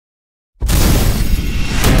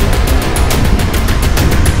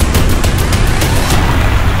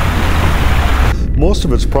Most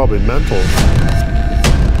of it's probably mental.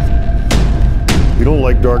 You don't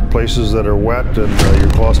like dark places that are wet and you're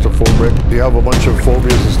claustrophobic. You have a bunch of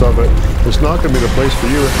phobias and stuff, it's not going to be the place for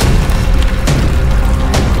you.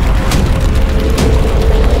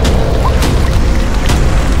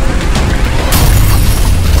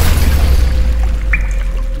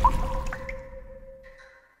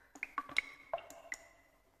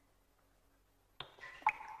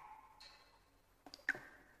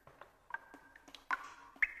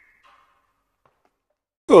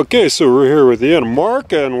 Okay, so we're here with Ian and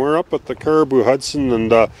Mark, and we're up at the Caribou Hudson,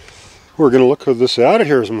 and we're going to look at this out of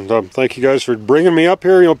here. Thank you guys for bringing me up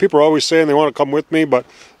here. You know, people are always saying they want to come with me, but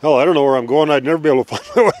hell, I don't know where I'm going. I'd never be able to find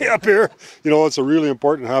my way up here. You know, it's a really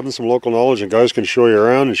important having some local knowledge, and guys can show you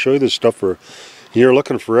around and show you this stuff for you're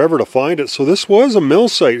looking forever to find it. So this was a mill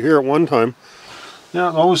site here at one time. Yeah,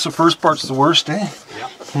 always the first part's the worst, eh?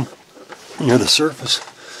 Yeah. Near the surface.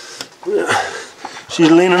 Yeah. She's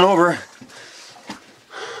leaning over.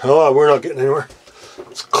 Oh, we're not getting anywhere.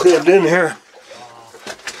 It's clamped in here.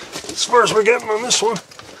 As far as we're getting on this one.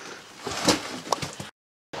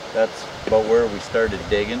 That's about where we started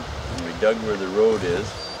digging, and we dug where the road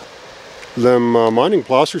is. Them mining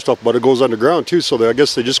placer stuff, but it goes underground too, so I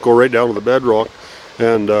guess they just go right down to the bedrock,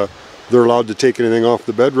 and they're allowed to take anything off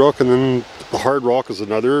the bedrock, and then the hard rock is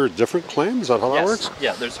another different claim. Is that how that works?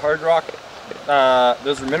 Yeah, there's hard rock.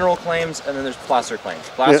 Those are mineral claims, and then there's placer claims.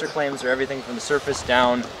 Placer claims are everything from the surface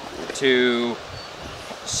down to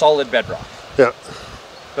solid bedrock. Yeah.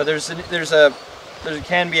 But there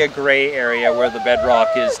can be a gray area where the bedrock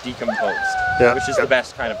is decomposed, which is the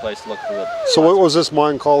best kind of place to look for the placer. So what was this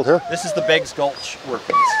mine called here? This is the Beggs Gulch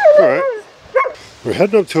workings. All right. We're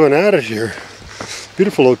heading up to an adit here.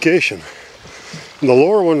 Beautiful location. And the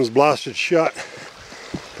lower one is blasted shut,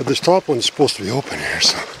 but this top one's supposed to be open here,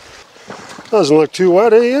 so. Doesn't look too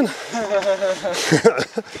wet, eh, Ian?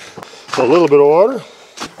 A little bit of water.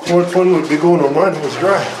 What fun would be going on mine if it was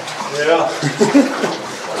dry? Yeah.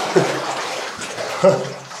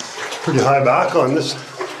 Pretty high back on this.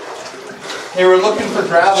 They were looking for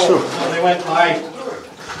gravel, so they went high.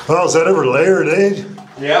 Well, is that ever layered, eh?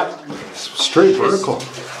 Yeah. Straight vertical.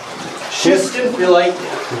 Schist, if you like.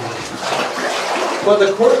 But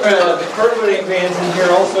the carbonate bands in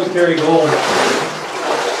here also carry gold.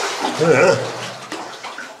 Yeah.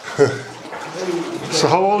 So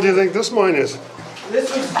how old do you think this mine is? This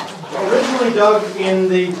was originally dug in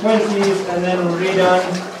the 20s and then redone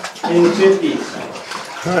in the 50s.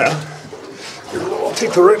 Oh yeah. I'll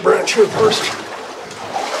take the right branch here first.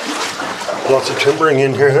 Lots of timbering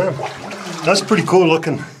in here, huh? That's pretty cool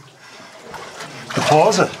looking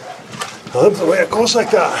deposit. I love the way it goes like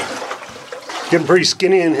that. Getting pretty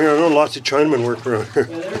skinny in here. I know lots of Chinamen work around here.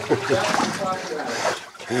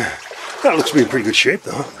 Yeah. That looks to be in pretty good shape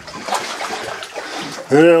though.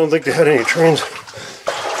 And I don't think they had any trains.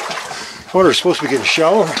 Water's supposed to be getting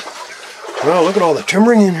shallower. Wow, look at all the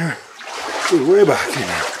timbering in here. It's way back in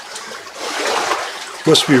here.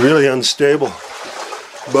 Must be really unstable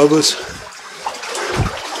above us.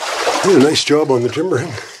 Did a nice job on the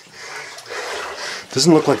timbering.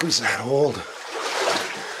 Doesn't look like it was that old.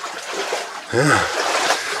 Yeah.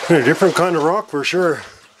 And a different kind of rock for sure.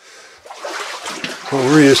 What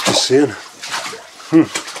we're used to seeing.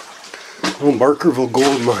 Old Barkerville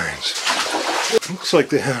gold mines. Looks like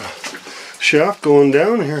they had a shaft going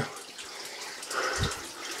down here.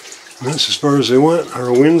 And that's as far as they went. Our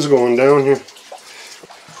wind's going down here.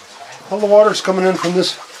 All the water's coming in from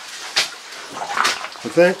this, I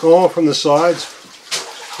think, all from the sides.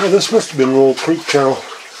 Oh, this must have been an old creek channel.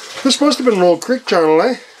 This must have been an old creek channel,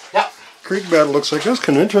 eh? Yeah. Creek bed looks like. That's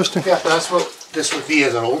kind of interesting. Yeah, that's what this would be,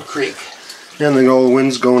 as an old creek. And then all the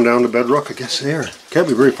wind's going down to bedrock, I guess, there. Can't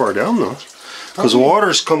be very far down, though. Because the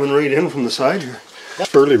water's coming right in from the side here. It's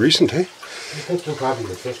fairly recent, eh? I think they're probably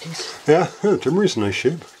the 50s. Yeah, the timber's in nice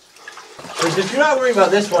shape. Because if you're not worrying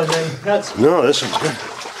about this one, then that's... No, this one's good.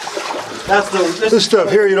 That's this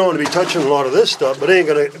stuff here, you don't want to be touching a lot of this stuff, but it ain't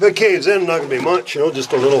gonna, if it caves in, not gonna be much, you know,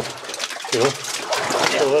 just a little, you know,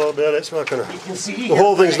 a little bit. It's not gonna, You can see the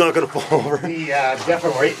whole thing's not gonna fall over. The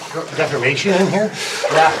deformation in here.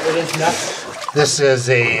 Yeah, it is nuts. This is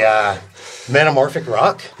a metamorphic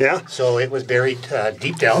rock. Yeah. So it was buried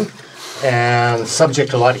deep down and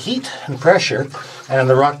subject to a lot of heat and pressure, and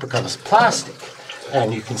the rock becomes plastic.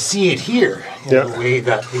 And you can see it here in the way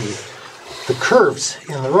that the curves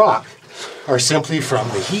in the rock are simply from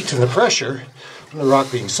the heat and the pressure and the rock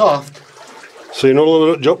being soft. So you know a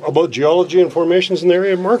little bit about geology and formations in the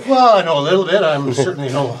area, Mark? Well, I know a little bit. I'm certainly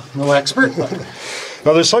no expert. But.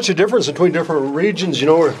 Now there's such a difference between different regions, you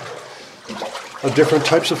know, of different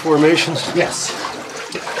types of formations. Yes.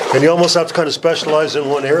 And you almost have to kind of specialize in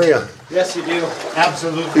one area. Yes, you do.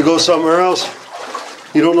 Absolutely. You go somewhere else,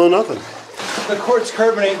 you don't know nothing. The quartz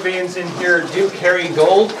carbonate veins in here do carry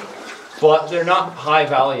gold, but they're not high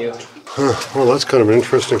value. Huh. Well, that's kind of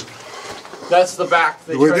interesting. That's the back.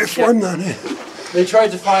 The way they form that, eh? They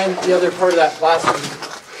tried to find the other part of that plastic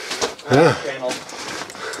panel.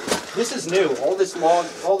 This is new. All this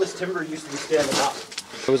timber used to be standing up.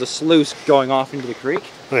 There was a sluice going off into the creek.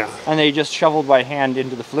 Yeah. And they just shoveled by hand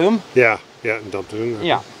into the flume. Yeah, and dumped it in there.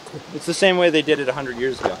 Yeah. It's the same way they did it 100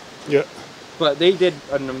 years ago. Yeah. But they did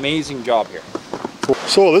an amazing job here.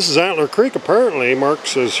 So this is Antler Creek. Apparently, Mark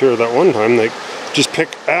says here that one time they just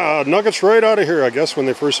picked nuggets right out of here, I guess, when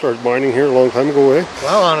they first started mining here a long time ago, eh?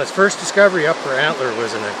 Well, on its first discovery, Upper Antler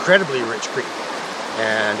was an incredibly rich creek,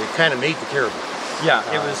 and it kind of made the caribou. Yeah,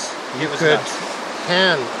 it was nuts.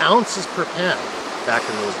 Pan ounces per pan back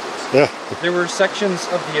in those days. Yeah. There were sections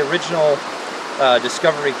of the original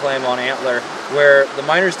discovery claim on Antler where the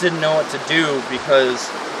miners didn't know what to do because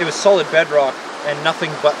it was solid bedrock and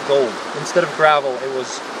nothing but gold. Instead of gravel, it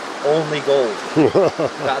was only gold.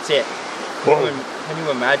 That's it. Can you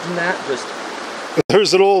imagine that? Just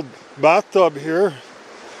there's an old bathtub here.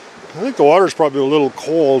 I think the water's probably a little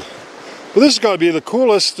cold. But this has got to be the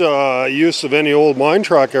coolest use of any old mine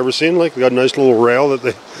track I've ever seen. Like, they got a nice little rail that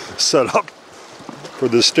they set up for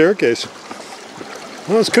this staircase.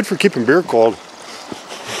 Well, it's good for keeping beer cold.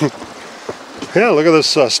 Yeah, look at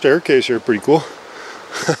this staircase here, pretty cool.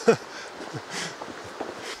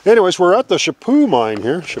 Anyways, we're at the Chaput mine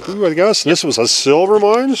here. Chaput, I guess. This was a silver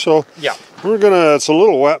mine, so yeah. It's a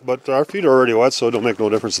little wet, but our feet are already wet, so it don't make no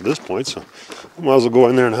difference at this point. So we might as well go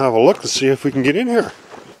in there and have a look and see if we can get in here.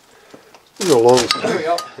 There we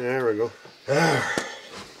go. There we go. That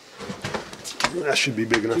should be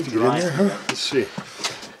big enough to get in there, huh? Let's see.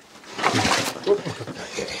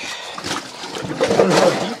 I don't know how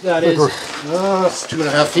deep that is. It's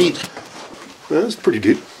 2.5 feet. That's pretty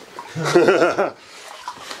deep.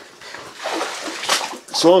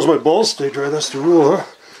 As long as my balls stay dry, that's the rule, huh?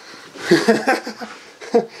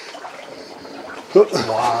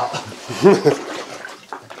 Wow.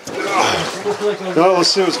 Now let's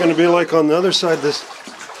see what it's going to be like on the other side of this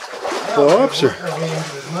lobster. I mean,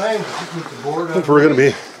 there's 9 with the board I think we're going to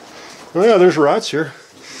be... Oh yeah, there's rats here.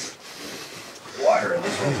 water, and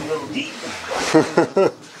this one's a little deep.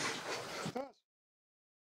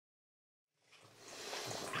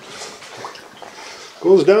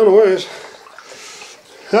 Goes down a ways.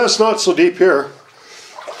 That's not so deep here.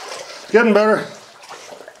 Getting better.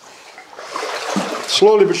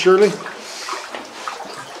 Slowly but surely.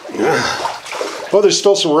 Oh, there's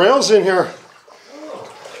still some rails in here.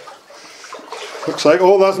 Looks like,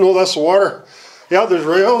 oh, that's the water. Yeah, there's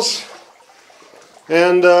rails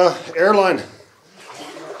and airline.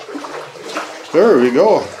 There we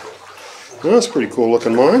go. That's a pretty cool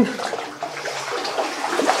looking mine.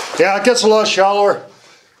 Yeah, it gets a lot shallower.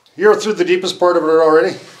 You're through the deepest part of it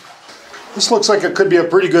already. This looks like it could be a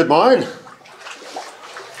pretty good mine.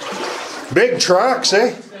 Big tracks,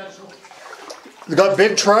 eh? They got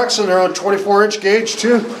big tracks and they're on 24-inch gauge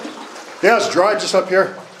too. Yeah, it's dry just up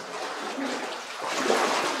here.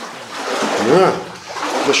 Yeah,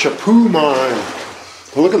 the Chaput mine.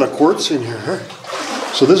 Well, look at the quartz in here, huh?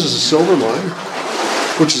 So this is a silver mine,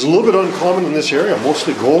 which is a little bit uncommon in this area.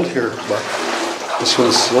 Mostly gold here, but this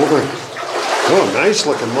one's silver. Oh, nice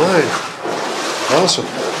looking mine. Awesome.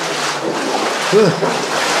 Huh.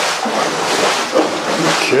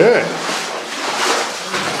 Okay.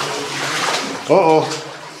 Uh-oh.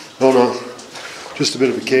 Oh no. Just a bit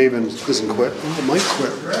of a cave and it doesn't quit. Oh, it might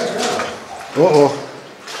quit. Uh-oh.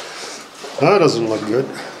 That doesn't look good.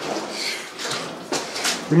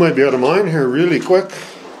 We might be out of mine here really quick.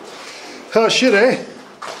 Oh shit, eh?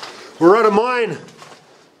 We're out of mine.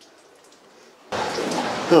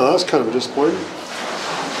 Oh, that's kind of a disappointment.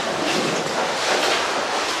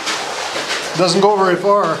 Doesn't go very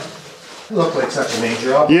far. Look like such a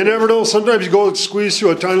major object. You never know. Sometimes you go and squeeze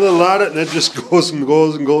through a tiny little at it and it just goes and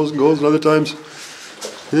goes and goes and goes. And other times,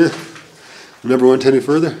 yeah, never went any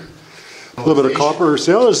further. A little bit of copper.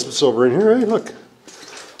 See, oh, there's some silver in here, eh? Look.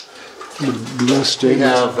 Blue We stains.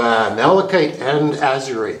 have malachite and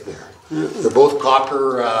azurite there. They're both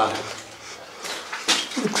copper ore.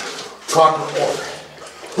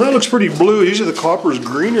 That looks pretty blue. Usually the copper is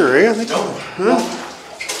greener, eh? I think.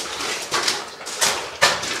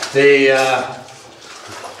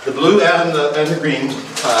 The blue and the green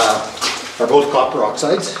are both copper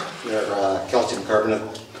oxides. They're calcium carbonate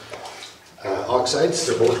oxides.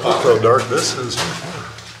 They're both Look copper. how dark this is.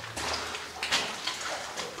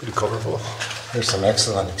 Pretty colorful. There's some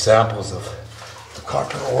excellent examples of the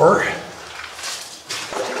copper ore.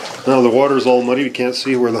 Now the water's all muddy, you can't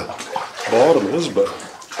see where the bottom is, but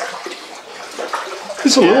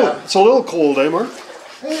it's a little cold, eh, Mark?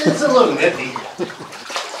 It's a little nippy.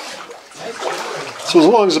 So as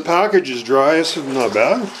long as the package is dry, it's not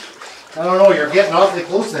bad. I don't know, you're getting awfully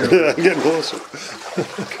close there. Yeah, I'm getting closer.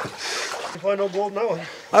 Find no gold in that one.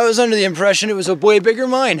 I was under the impression it was a way bigger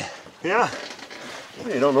mine. Yeah.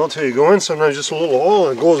 You don't know until you go in. Sometimes just a little hole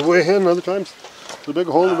and it goes way in. Other times it's a big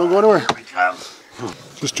hole that don't go anywhere.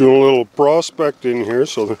 Just doing a little prospecting here,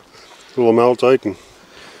 so the little malachite and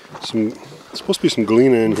some. It's supposed to be some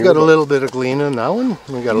galena in here. We've got a little bit of galena in that one.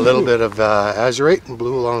 We got a little bit of azurite and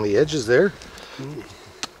blue along the edges there.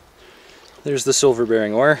 There's the silver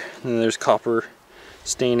bearing ore, and there's copper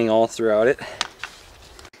staining all throughout it.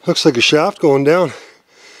 Looks like a shaft going down.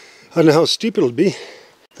 I don't know how steep it'll be.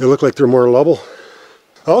 They look like they're more level.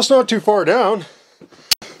 Oh, it's not too far down.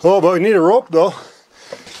 Oh, but we need a rope though.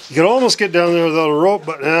 You can almost get down there without a rope,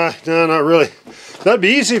 but nah, not really. That'd be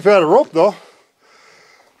easy if you had a rope though.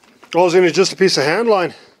 All it's in is just a piece of hand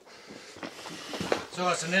line. So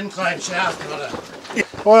it's an incline shaft, not a...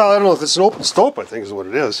 Well, I don't know if it's an open stope, I think is what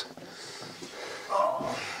it is.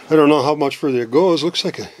 I don't know how much further it goes. Looks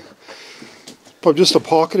like probably just a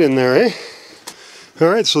pocket in there, eh?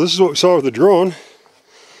 Alright, so this is what we saw with the drone.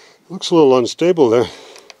 Looks a little unstable there.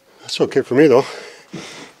 That's okay for me though.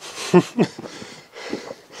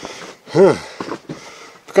 Huh.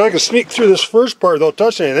 If I can sneak through this first part without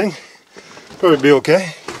touching anything, probably be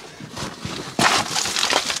okay.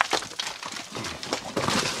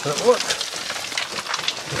 That'll work.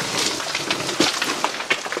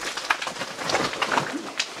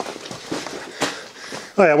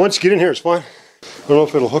 Oh yeah, once you get in here it's fine. I don't know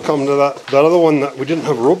if it'll hook on to that other one that we didn't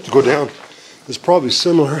have a rope to go down. It's probably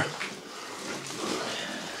similar.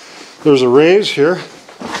 There's a raise here.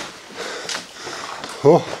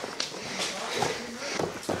 Oh.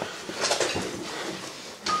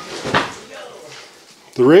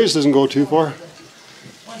 The raise doesn't go too far.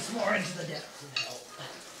 Once more into the depth.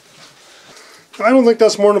 I don't think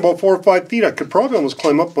that's more than about 4 or 5 feet. I could probably almost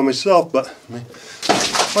climb up by myself, but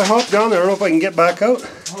if I hop down there, I don't know if I can get back out.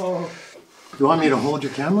 Oh. You want me to hold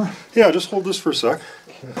your camera? Yeah, just hold this for a sec. I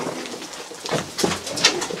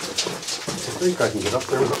think I can get up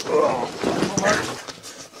there.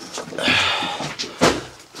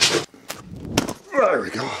 There we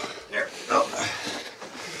go. There. Oh.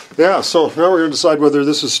 Yeah, so now we're going to decide whether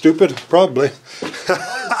this is stupid. Probably.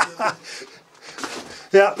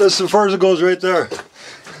 Yeah, that's as far as it goes right there. It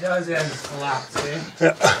does end collapse, eh?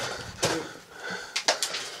 Yeah.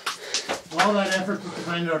 All that effort to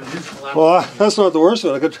find out it is collapse. Well, that's not the worst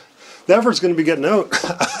of it. The effort's going to be getting out.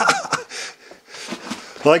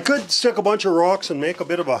 Well, I could stick a bunch of rocks and make a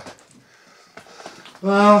bit of a...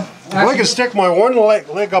 Well, if I could stick my one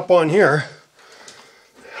leg up on here,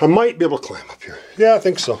 I might be able to climb up here. Yeah, I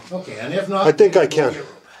think so. okay, and if not... I think I can.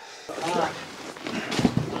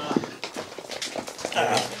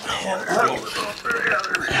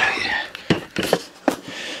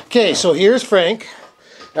 Okay, so here's Frank,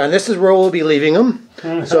 and this is where we'll be leaving him.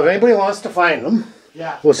 So if anybody wants to find them,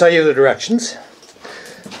 we'll tell you the directions.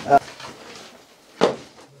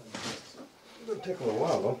 It'll take a little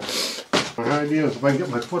while though. My idea is if I can get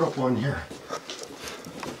my foot up on here.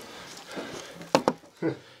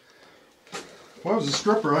 If I was a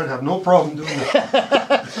stripper, I'd have no problem doing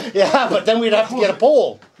that. Yeah, but then we'd have to get a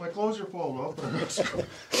pole. My clothes are falling off.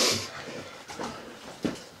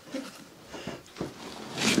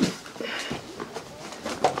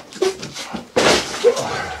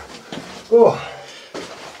 Oh,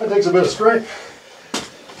 that takes a bit of strength.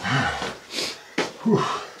 Whew.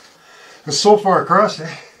 It's so far across,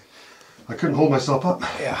 eh? I couldn't hold myself up.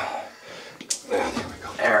 Yeah.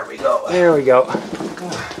 There we go. There we go.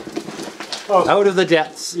 Oh. Out of the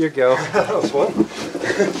depths, you go. That was fun.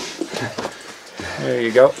 There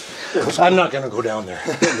you go. I'm not going to go down there.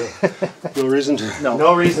 No reason to. No.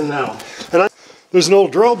 No reason now. And there's an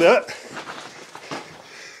old drill bit.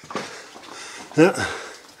 Yeah.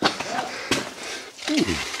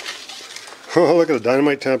 Oh, look at a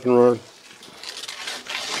dynamite tamping rod.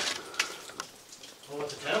 Oh,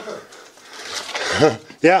 it's a tamper.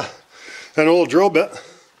 Yeah, an old drill bit.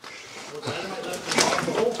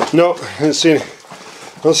 No, I didn't see any.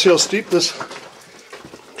 Let's see how steep this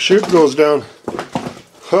chute goes down.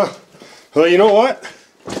 Huh. Well, you know what?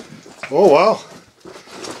 Oh, wow.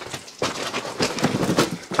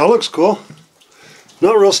 That looks cool.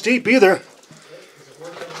 Not real steep either.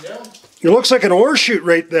 It looks like an ore chute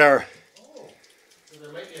right there. Oh, so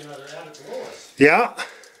there might be another attic below us. Yeah.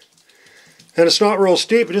 And it's not real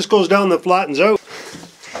steep. It just goes down and flattens out.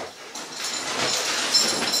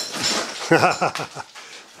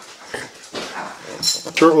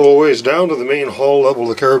 short little ways down to the main hull level of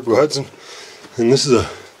the Caribou Hudson. And this is a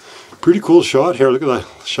pretty cool shot here. Look at that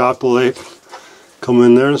Shackle Lake coming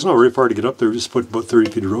in there. It's not very far to get up there. We just put about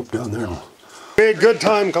 30 feet of rope down there. Made good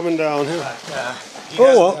time coming down here.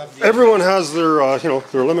 Oh well, everyone has their you know,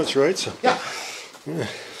 their limits, right? So. Yeah. And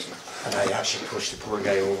I actually pushed the poor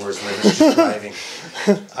guy over his limits just driving.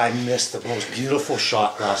 I missed the most beautiful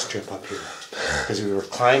shot last trip up here because we were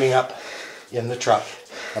climbing up in the truck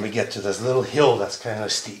and we get to this little hill that's kind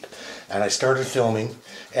of steep. And I started filming,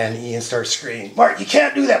 and Ian starts screaming, "Mark, you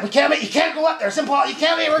can't do that. You can't go up there. Simple, you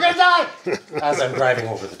can't. We're gonna die." As I'm driving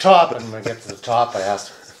over the top, and when I get to the top, I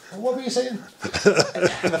asked, well, "What were you saying?"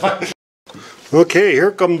 Okay,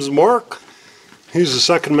 here comes Mark. He's the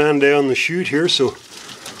second man down the chute here, so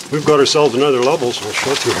we've got ourselves another level. So I'll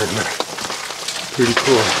show it to you here in a minute. Pretty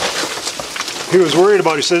cool. He was worried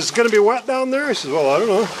about it. He says, "It's gonna be wet down there." I says, "Well, I don't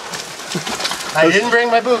know." I didn't bring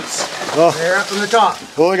my boots. Oh. They're up on the top.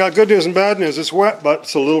 Well, I got good news and bad news. It's wet, but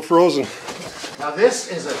it's a little frozen. Now this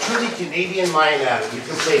is a truly Canadian mine adder. You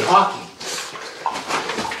can play hockey.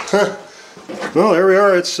 Well, there we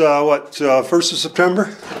are. It's what, 1st of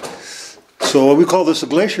September. So we call this a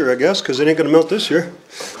glacier, I guess, because it ain't gonna melt this year.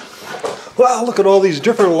 Wow, look at all these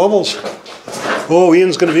different levels. Oh,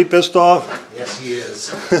 Ian's gonna be pissed off. Yes, he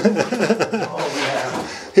is. Oh, yeah.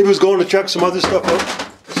 He was going to check some other stuff out.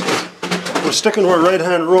 We're sticking to our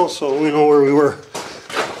right-hand rule, so we know where we were.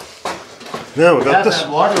 Now we got this.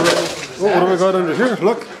 Water ready. Oh, what do we got under here?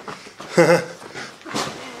 Look.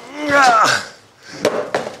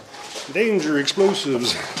 Danger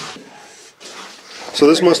explosives. So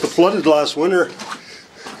this must have flooded last winter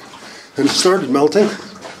and it started melting.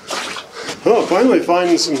 Oh, finally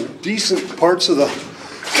finding some decent parts of the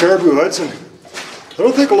Caribou Hudson. I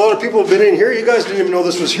don't think a lot of people have been in here. You guys didn't even know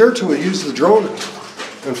this was here till we used the drone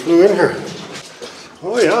and flew in here.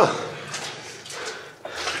 Oh yeah.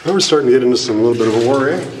 Now we're starting to get into some little bit of a war,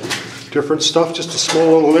 eh? Different stuff, just a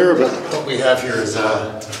small little layer of it. What we have here is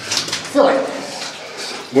fillet.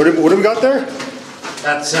 What have we got there?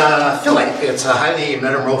 That's fillet. It's a highly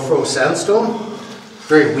metamorphosed sandstone.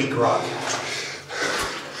 Very weak rock.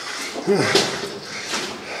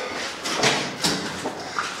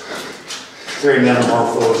 Very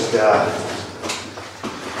metamorphosed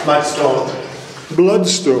mudstone.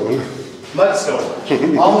 Bloodstone.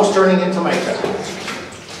 Mudstone. Almost turning into mica.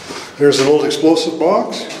 There's an old explosive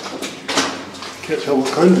box. Can't tell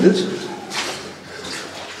what kind it is.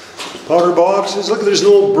 Powder boxes. Look, there's an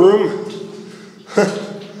old broom.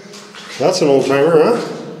 That's an old timer, huh?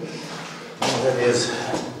 Oh, that is.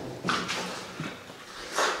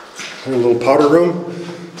 And a little powder room.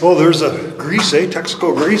 Oh, there's a grease, eh?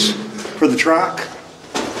 Texaco grease for the track.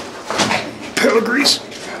 Pail of grease.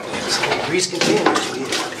 Grease containers.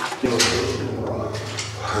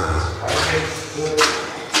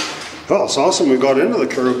 Well, it's awesome we got into the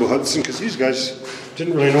Caribou Hudson because these guys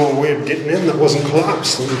didn't really know a way of getting in that wasn't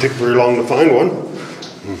collapsed. It didn't take very long to find one.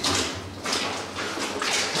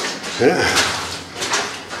 Yeah.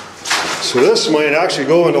 So this might actually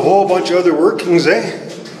go into a whole bunch of other workings, eh?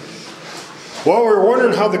 Well, we were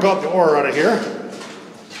wondering how they got the ore out of here.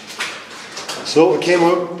 So it came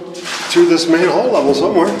out through this main hull level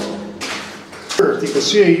somewhere. If you can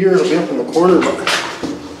see a year, it'll be up in the corner, but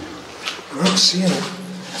I'm not seeing it.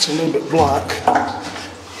 It's a little bit black. I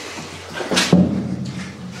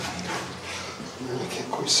can't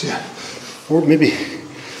quite see it. Or maybe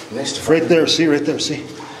right there, see, right there, see.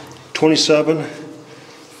 27,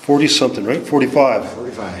 40 something, right? 45.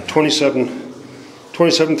 45. 27,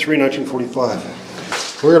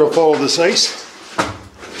 1945. We're going to follow this ice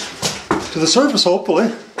to the surface,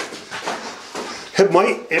 hopefully.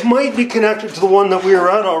 It might be connected to the one that we were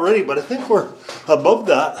at already, but I think we're above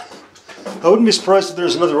that. I wouldn't be surprised if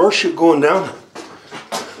there's another ore chute going down.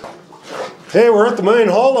 Hey, we're at the main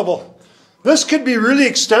hull level. This could be really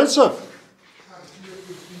extensive.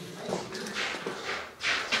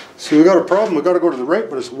 So we got a problem. We got to go to the right,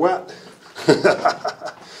 but it's wet. You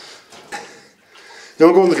want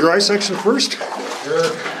to go in the dry section first?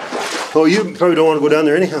 Sure. Oh, you probably don't want to go down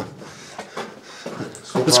there anyhow.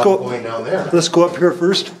 Let's go. Going down there. Let's go up here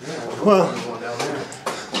first. Yeah, Well, going down there.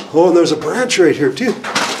 oh, and there's a branch right here too.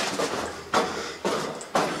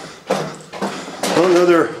 Oh,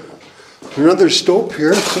 another stope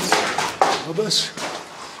here. Of us.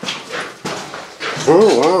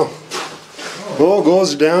 Oh wow. Oh,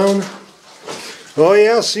 goes down. Oh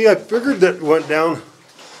yeah. See, I figured that it went down.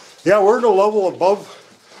 Yeah, we're at a level above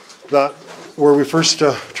that where we first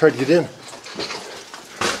tried to get in.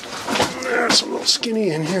 There's a little skinny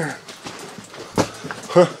in here.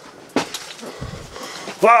 Huh.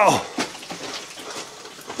 Wow.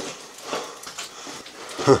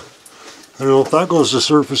 don't know if that goes to the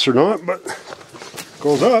surface or not, but it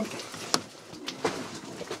goes up.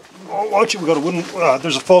 Oh, watch it, we got a wooden,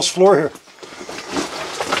 there's a false floor here.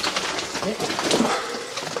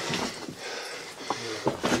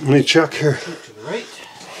 Let me check here. To the right.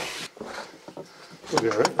 That'll be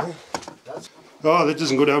alright, huh? Oh, that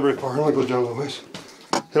doesn't go down very far. It only goes down a little ways.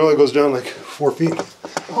 It only goes down like 4 feet.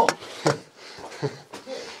 Oh.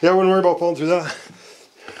 Yeah, I wouldn't worry about falling through that.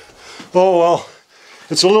 Oh well,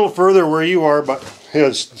 it's a little further where you are, but yeah,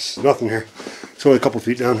 it's nothing here. It's only a couple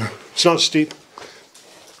feet down there. It's not steep.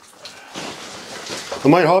 I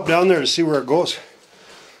might hop down there to see where it goes.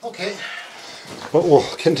 Okay. But we'll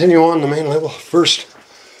continue on the main level first.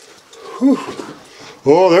 Whew.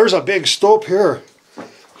 Oh, there's a big stope here.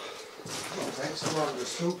 Thanks a lot of the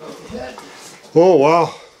slope up ahead. Oh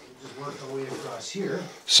wow. Just work our way across here.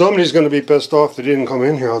 Somebody's going to be pissed off they didn't come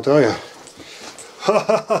in here, I'll tell you.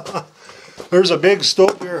 There's a big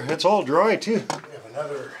stope here. It's all dry too. We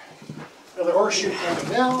have another horseshoe coming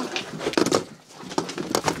down.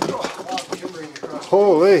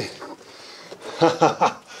 Holy.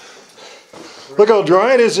 Look how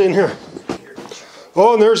dry it is in here.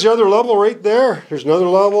 Oh, and there's the other level right there. There's another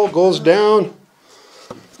level, goes down.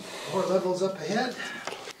 More levels up ahead.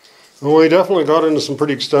 Oh, we definitely got into some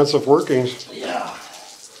pretty extensive workings. Yeah.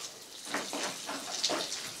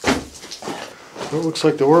 It looks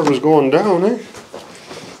like the ore was going down, eh?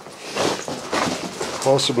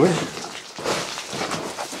 Possibly.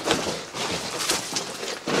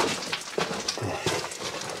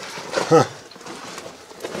 Huh.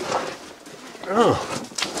 Oh.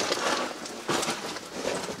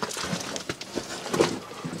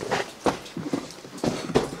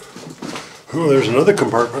 Oh, there's another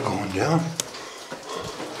compartment going down.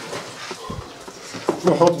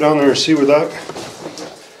 I'll hop down there and see where that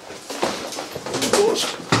goes.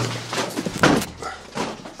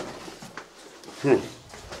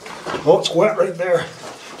 Oh, it's wet right there.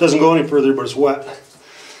 Doesn't go any further, but it's wet.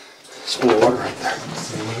 It's full of water right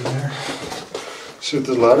there. See if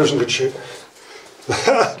the ladder's in good shape.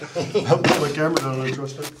 I'll put my camera down and I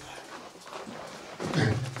trust it.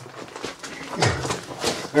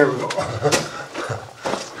 There we go.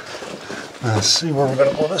 Let's see where we're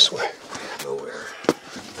going to go this way. Nowhere.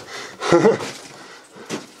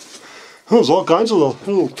 There's all kinds of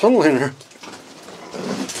little tunnel in here.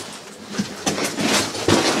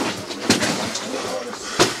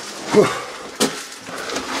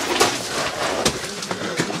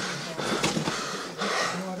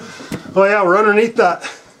 Oh yeah, we're underneath that.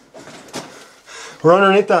 We're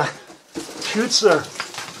underneath that chutes there.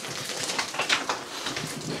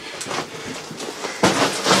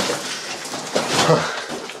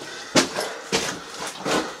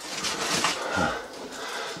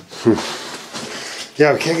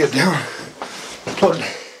 Yeah, we can't get down. Plugged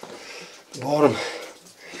the bottom.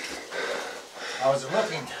 How's it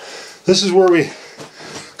looking? This is where we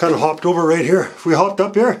kind of hopped over right here. If we hopped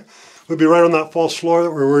up here, we'd be right on that false floor that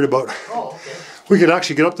we were worried about. Oh, okay. We could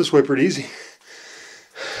actually get up this way pretty easy.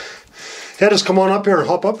 Yeah, just come on up here and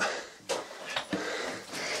hop up.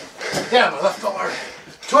 Yeah, I left all our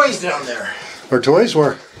toys down there. Our toys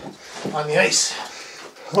were On the ice.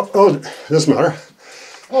 oh, it doesn't matter.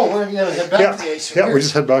 Oh, we're going to head back Yeah, to the ice. yeah, we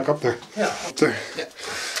just head back up there. Yeah. Up there. Yeah.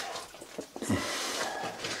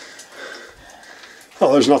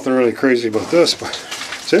 Well, there's nothing really crazy about this, but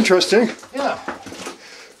it's interesting. Yeah.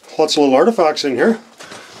 Lots of little artifacts in here.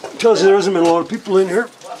 Tells you there hasn't been a lot of people in here.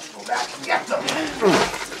 We'll have to go back and get them.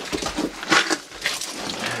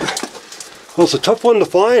 Well, it's a tough one to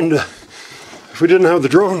find. If we didn't have the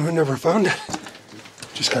drone, we'd never found it.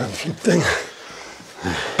 Just kind of a fluke thing.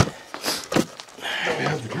 We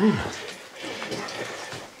have the drone.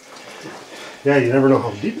 Yeah, you never know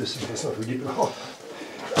how deep this is. It's not very deep at all.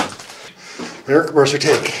 Air compressor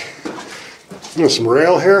tank. There's some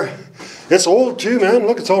rail here. It's old too, man.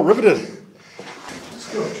 Look, it's all riveted.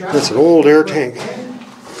 That's an old air tank.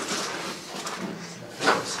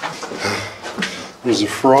 There's a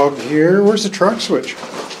frog here. Where's the track switch?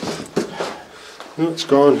 Oh, it's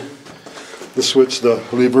gone. The switch, the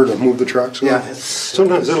lever to move the tracks. Yeah,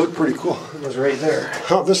 sometimes they look pretty cool. It was right there.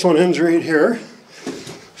 Oh, this one ends right here.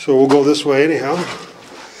 So we'll go this way anyhow.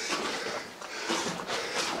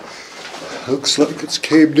 Looks like it's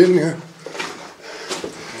caved in here.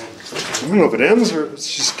 I don't know if it ends or if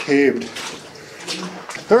it's just caved.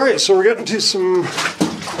 Alright, so we're getting to some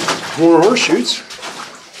more horseshoes.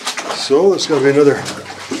 So there's got to be another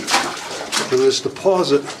for this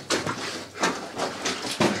deposit.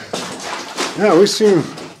 Yeah, we've seen.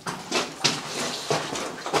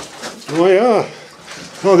 Oh yeah.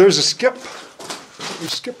 Oh, there's a skip. There's a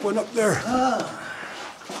skip went up there.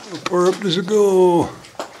 How far up does it go?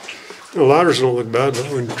 The ladders don't look bad, but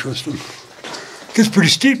I wouldn't trust them. Gets pretty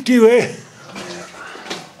steep too, eh?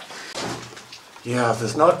 Yeah, if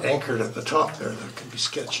it's not anchored at the top there, that could be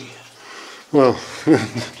sketchy. Well,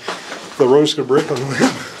 the road's gonna break on the way.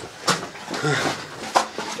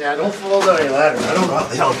 Yeah, don't fall down any ladders. I don't know how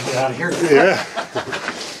the hell to get out of here. Yeah.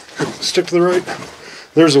 Stick to the right.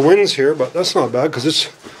 There's the winds here, but that's not bad because it's.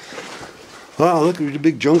 Wow, look at the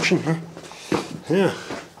big junction here. Yeah.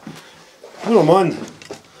 I don't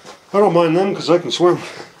mind them because I can swim.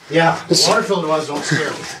 Yeah, the water-filled ones don't scare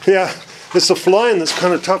me. Yeah, it's the flying that's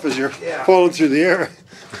kind of tough as you're falling through the air.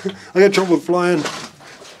 I got trouble with flying.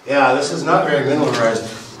 Yeah, this is not very mineralized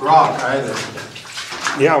rock either.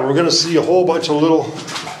 Yeah, we're going to see a whole bunch of little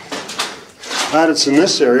adits in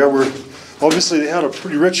this area where obviously they had a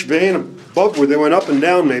pretty rich vein above where they went up and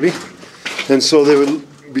down maybe. And so they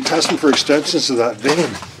would be testing for extensions of that vein.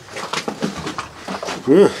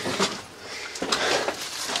 Yeah.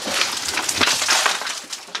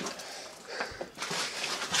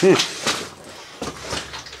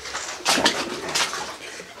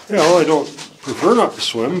 Yeah, well, I don't prefer not to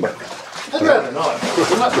swim, but... I'd rather not.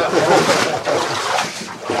 I'm not that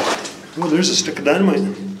Oh, there's a stick of dynamite.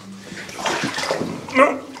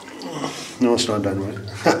 No, it's not dynamite.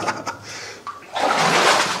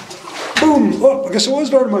 Boom! Oh, I guess it was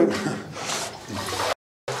dynamite.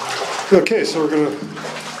 Okay, so we're going to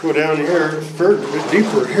go down here, a bit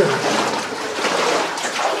deeper here.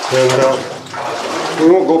 And we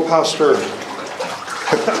won't go past her.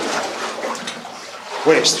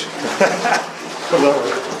 Waste.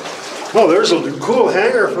 Oh, there's a cool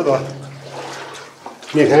hanger for the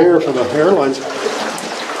airlines.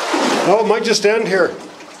 Oh, it might just end here.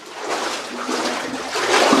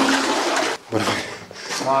 But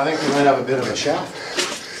Well, I think we might have a bit of a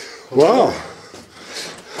shaft. wow.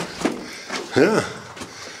 Yeah,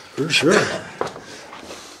 for sure.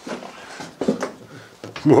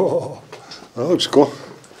 Whoa, that looks cool.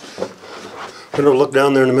 I'm gonna look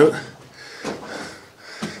down there in a minute.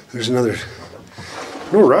 There's another.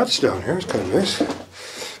 No rats down here. It's kind of nice.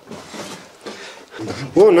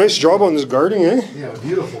 Well, nice job on this guarding, eh? Yeah,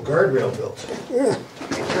 beautiful guardrail built. Yeah.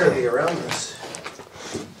 Fairly around this.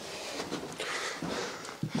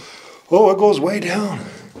 Oh, it goes way down.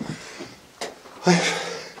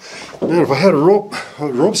 Man, if I had a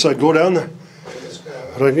ropes, I'd go down there.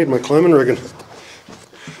 But I need my climbing rigging.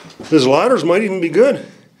 These ladders might even be good,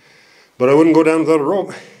 but I wouldn't go down without a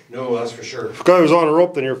rope. No, that's for sure. If a guy was on a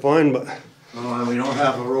rope, then you're fine, but... No, we don't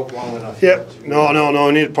have a rope long enough. Yeah, no,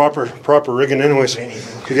 I need proper rigging anyways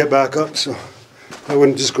to get back up, so I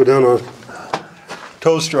wouldn't just go down on a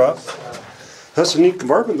toe strap. That's a neat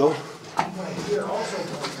compartment, though.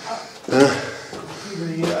 Okay.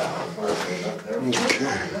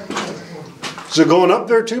 Is it going up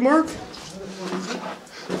there too, Mark?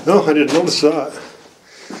 No, I didn't notice that.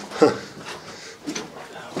 Huh.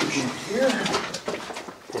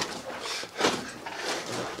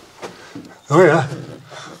 Oh yeah.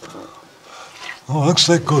 Oh, looks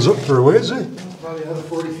like it goes up for a ways, eh? Probably another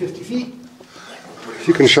 40, 50 feet.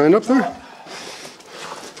 You can shine up there?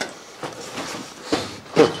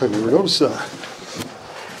 Oh, I never noticed that.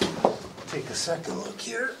 Take a second look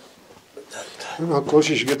here. I don't know how close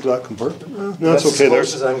you should get to that compartment. No, That's it's okay as there.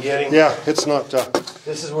 close as I'm getting. Yeah, it's not.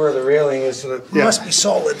 This is where the railing is, so it Yeah. must be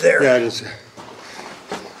solid there. Yeah, it is.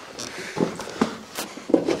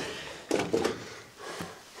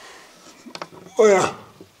 Oh yeah.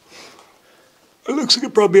 It looks like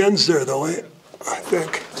it probably ends there though, eh? I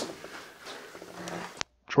think.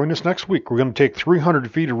 Join us next week. We're going to take 300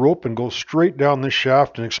 feet of rope and go straight down this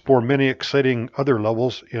shaft and explore many exciting other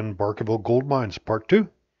levels in Barkerville Gold Mines, Part 2.